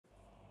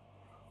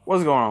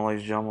What's going on,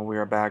 ladies and gentlemen? We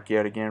are back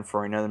yet again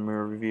for another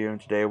movie review,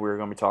 and today we're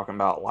going to be talking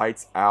about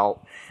Lights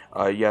Out.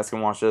 You guys can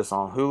watch this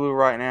on Hulu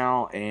right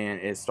now, and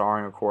it's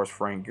starring, of course,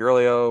 Frank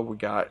Grillo. We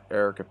got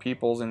Erica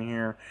Peoples in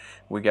here.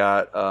 We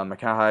got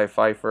Micah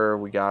Pfeiffer.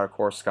 We got, of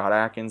course, Scott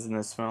Adkins in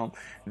this film.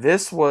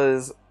 This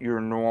was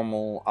your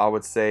normal, I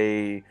would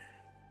say,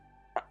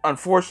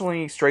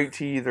 unfortunately, straight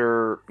to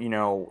either,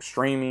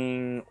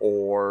 streaming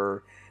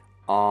or,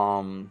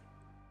 um,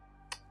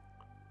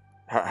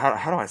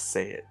 how do I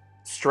say it?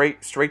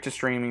 Straight to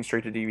streaming,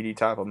 straight to DVD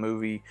type of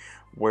movie,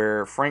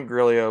 where Frank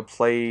Grillo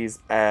plays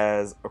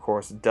as, of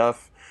course,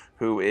 Duff,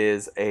 who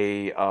is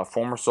a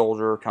former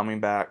soldier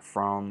coming back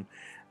from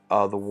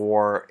the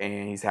war,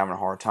 and he's having a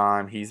hard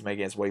time. He's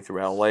making his way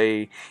through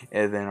LA,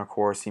 and then, of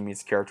course, he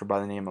meets a character by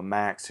the name of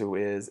Max, who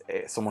is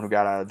someone who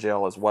got out of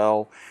jail as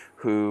well,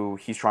 who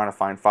he's trying to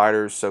find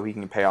fighters so he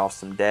can pay off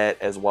some debt,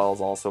 as well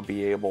as also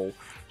be able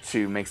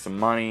to make some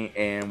money.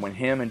 And when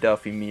him and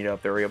Duffy meet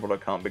up, they're able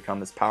to become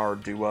this power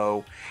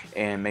duo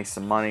and make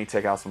some money,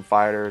 take out some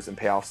fighters, and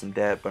pay off some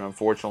debt. But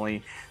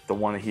unfortunately, the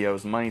one that he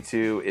owes money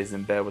to is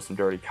in bed with some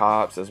dirty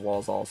cops, as well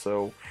as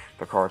also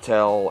the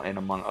cartel, and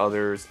among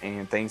others.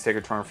 And things take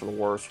a turn for the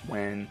worse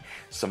when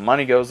some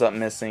money goes up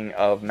missing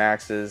of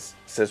Max's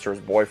sister's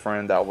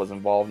boyfriend that was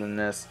involved in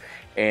this.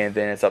 And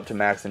then it's up to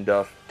Max and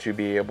Duff to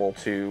be able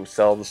to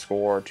sell the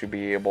score, to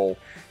be able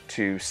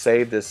to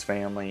save this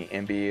family,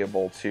 and be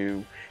able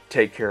to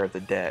take care of the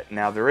debt.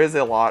 Now, there is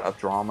a lot of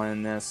drama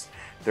in this.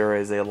 There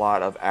is a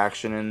lot of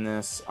action in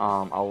this.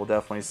 I will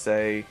definitely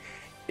say,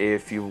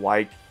 if you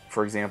like,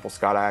 for example,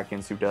 Scott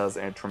Adkins, who does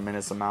a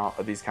tremendous amount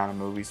of these kind of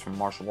movies, from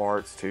martial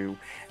arts to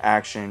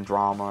action,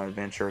 drama,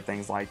 adventure,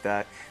 things like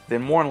that,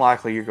 then more than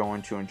likely you're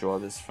going to enjoy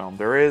this film.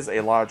 There is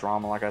a lot of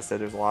drama. Like I said,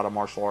 there's a lot of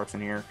martial arts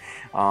in here.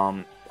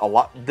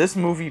 This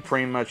movie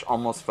pretty much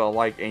almost felt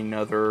like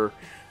another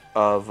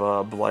of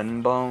Blood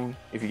and Bone.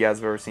 If you guys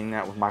have ever seen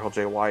that with Michael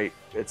J. White,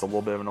 it's a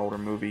little bit of an older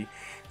movie.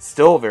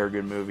 Still a very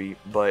good movie,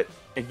 but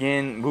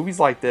again, movies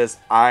like this,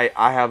 I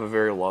have a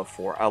very love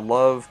for. I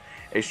love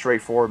a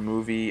straightforward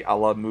movie. I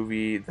love a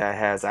movie that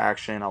has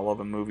action. I love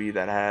a movie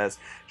that has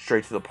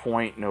straight to the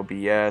point, no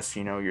BS.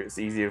 It's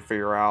easy to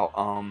figure out,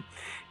 and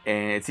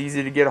it's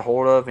easy to get a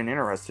hold of and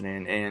interested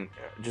in, and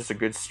just a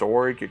good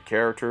story, good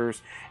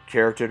characters,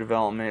 character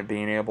development,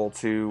 being able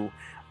to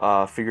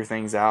figure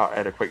things out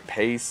at a quick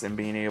pace, and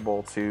being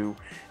able to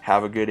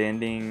have a good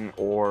ending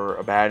or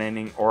a bad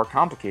ending or a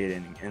complicated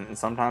ending. And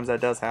sometimes that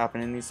does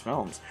happen in these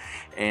films.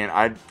 And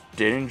I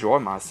did enjoy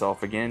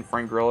myself. Again,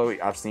 Frank Grillo,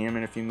 I've seen him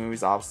in a few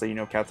movies. Obviously,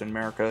 Captain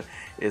America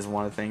is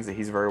one of the things that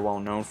he's very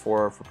well known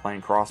for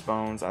playing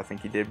Crossbones. I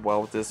think he did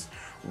well with this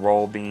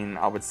role, being,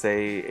 I would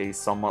say, a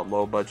somewhat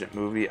low budget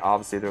movie.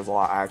 Obviously, there's a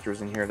lot of actors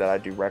in here that I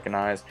do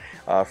recognize.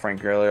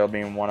 Frank Grillo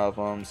being one of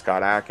them,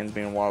 Scott Adkins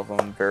being one of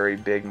them. Very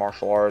big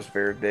martial arts,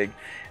 very big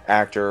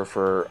actor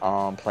for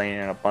playing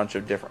in a bunch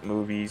of different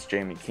movies.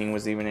 Jamie King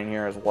was even in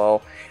here as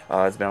well.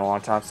 It's been a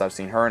long time since I've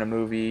seen her in a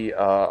movie.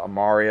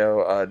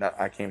 Mario,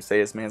 I can't even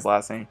say this man's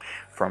last name,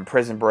 from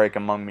Prison Break,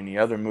 among many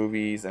other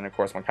movies. And of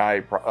course,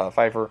 Micah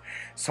Pfeiffer,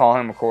 saw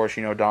him, of course,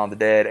 Dawn of the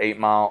Dead, 8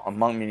 Mile,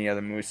 among many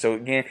other movies. So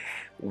again,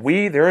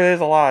 there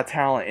is a lot of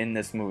talent in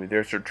this movie.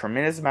 There's a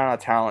tremendous amount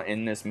of talent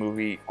in this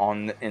movie,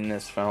 in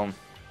this film,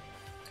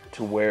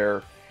 to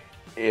where,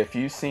 if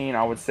you've seen,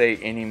 I would say,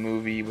 any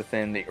movie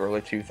within the early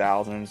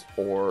 2000s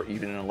or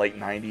even in the late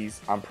 90s,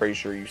 I'm pretty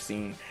sure you've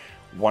seen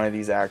one of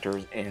these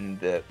actors in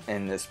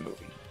this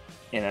movie,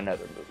 in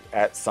another movie,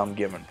 at some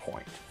given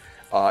point.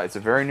 It's a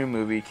very new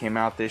movie, came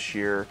out this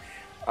year.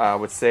 I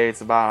would say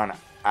it's about an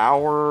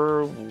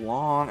hour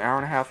long, hour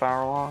and a half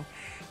hour long.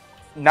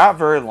 Not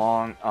very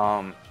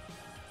long.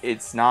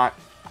 It's not,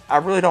 I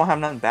really don't have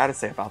nothing bad to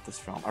say about this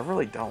film. I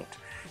really don't.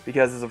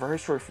 Because it's a very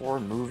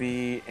straightforward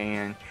movie,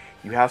 and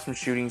you have some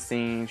shooting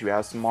scenes, you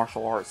have some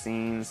martial arts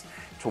scenes,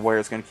 to where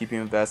it's going to keep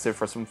you invested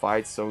for some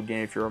fights. So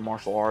again, if you're a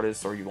martial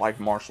artist, or you like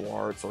martial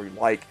arts, or you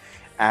like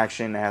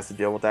action that has to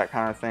deal with that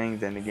kind of thing,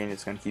 then again,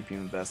 it's going to keep you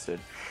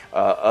invested.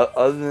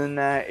 Other than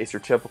that, it's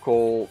your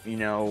typical,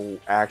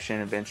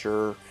 action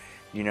adventure,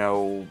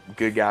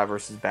 good guy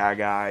versus bad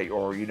guy,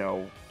 or,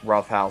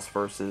 roughhouse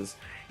versus,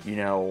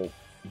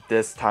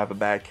 this type of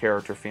bad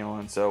character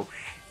feeling. So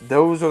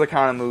those are the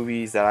kind of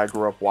movies that I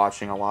grew up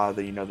watching. A lot of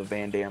the, the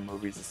Van Damme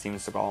movies, the Steven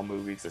Seagal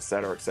movies,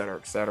 etc., etc.,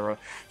 etc.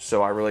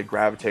 So I really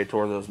gravitate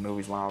toward those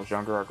movies when I was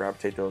younger. I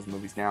gravitate to those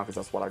movies now because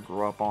that's what I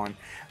grew up on.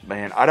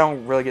 Man, I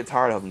don't really get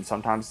tired of them.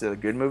 Sometimes it's a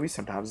good movie,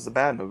 sometimes it's a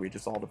bad movie. It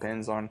just all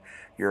depends on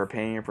your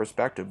opinion and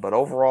perspective. But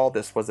overall,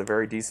 this was a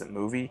very decent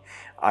movie.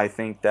 I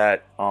think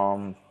that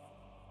I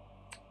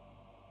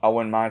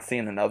wouldn't mind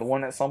seeing another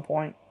one at some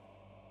point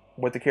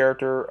with the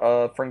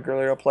character Frank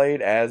Grillo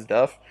played as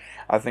Duff.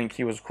 I think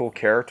he was a cool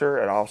character.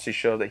 It obviously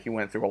showed that he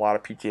went through a lot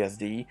of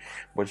PTSD,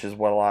 which is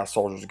what a lot of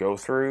soldiers go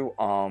through.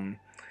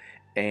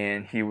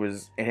 and he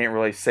didn't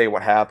really say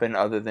what happened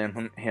other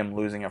than him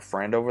losing a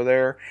friend over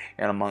there,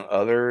 and among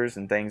others,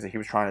 and things that he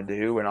was trying to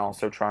do, and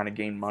also trying to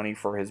gain money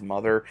for his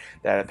mother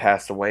that had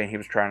passed away. And he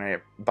was trying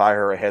to buy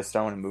her a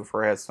headstone and move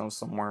her headstone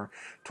somewhere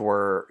to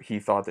where he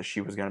thought that she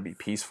was going to be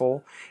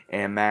peaceful.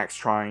 And Max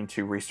trying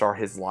to restart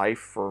his life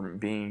from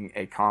being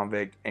a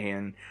convict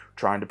and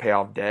trying to pay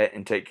off debt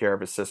and take care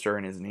of his sister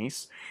and his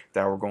niece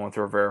that were going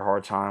through a very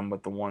hard time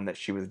with the one that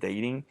she was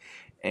dating.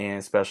 And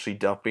especially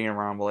Duff being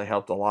around really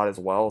helped a lot as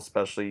well,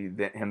 especially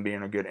him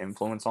being a good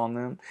influence on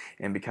them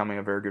and becoming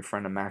a very good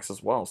friend of Max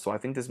as well. So I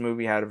think this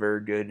movie had a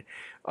very good,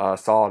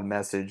 solid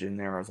message in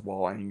there as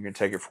well, and you can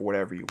take it for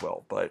whatever you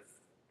will. But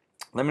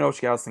let me know what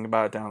you guys think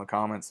about it down in the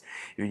comments.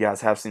 If you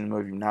guys have seen the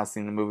movie, if you've not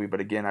seen the movie, but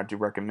again, I do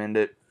recommend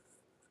it.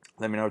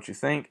 Let me know what you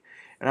think,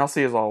 and I'll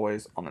see you as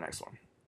always on the next one.